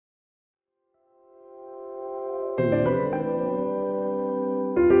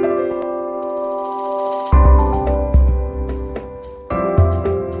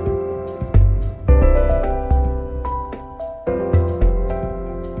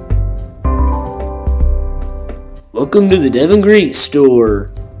Welcome to the TheDevinGreat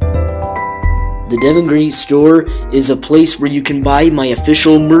store. The TheDevinGreat store is a place where you can buy my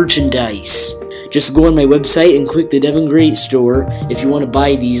official merchandise. Just go on my website and click the TheDevinGreat store if you want to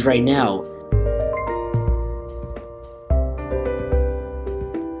buy these right now.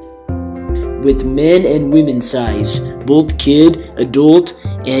 With men and women size, both kid, adult,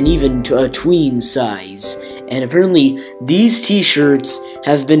 and even to a tween size. And apparently, these t-shirts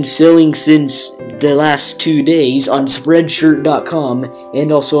have been selling since the last 2 days on Spreadshirt.com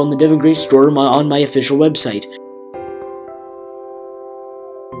and also on the TheDevinGreat store on my official website.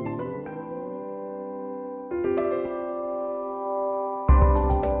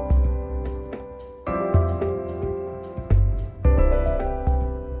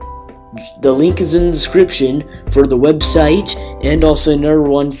 The link is in the description for the website and also another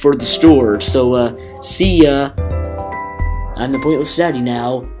one for the store. So, see ya. I'm the Pointless Daddy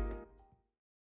now.